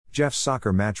Jeff's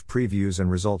Soccer Match Previews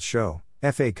and Results Show,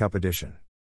 FA Cup Edition.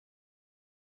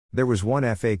 There was one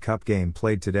FA Cup game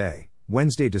played today,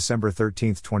 Wednesday, December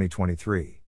 13,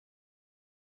 2023.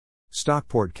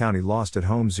 Stockport County lost at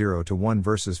home 0-1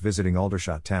 versus visiting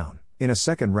Aldershot Town, in a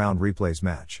second-round replays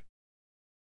match.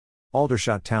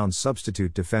 Aldershot Town's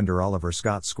substitute defender Oliver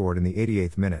Scott scored in the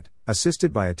 88th minute,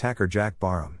 assisted by attacker Jack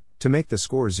Barham, to make the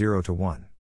score 0-1.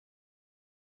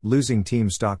 Losing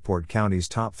team Stockport County's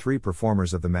top three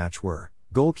performers of the match were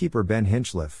goalkeeper Ben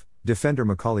Hinchliffe, defender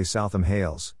Macaulay Southam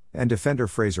Hales, and defender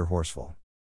Fraser Horsfall.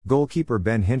 Goalkeeper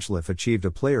Ben Hinchliffe achieved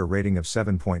a player rating of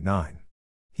 7.9.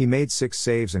 He made 6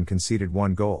 saves and conceded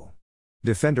 1 goal.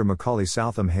 Defender Macaulay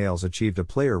Southam Hales achieved a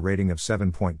player rating of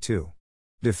 7.2.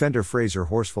 Defender Fraser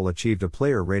Horsfall achieved a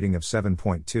player rating of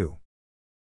 7.2.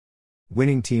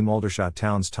 Winning team Aldershot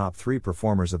Town's top three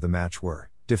performers of the match were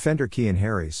defender Cian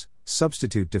Harries,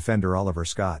 substitute defender Oliver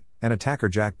Scott, and attacker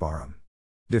Jack Barham.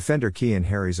 Defender Cian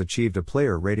Harries achieved a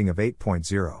player rating of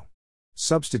 8.0.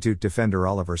 Substitute defender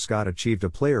Oliver Scott achieved a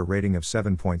player rating of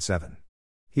 7.7.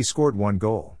 He scored 1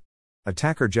 goal.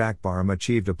 Attacker Jack Barham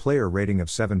achieved a player rating of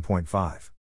 7.5.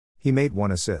 He made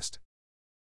 1 assist.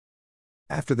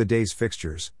 After the day's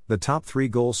fixtures, the top 3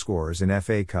 goal scorers in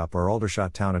FA Cup are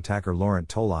Aldershot Town attacker Laurent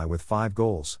Tolai with 5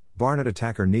 goals, Barnet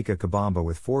attacker Nika Kabamba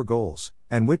with 4 goals,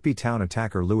 and Whitby Town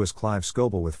attacker Lewis Clive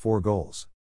Scoble with 4 goals.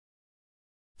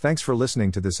 Thanks for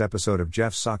listening to this episode of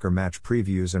Jeff's Soccer Match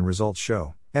Previews and Results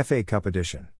Show, FA Cup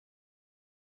Edition.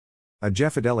 A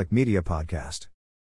Jeffadelic Media Podcast.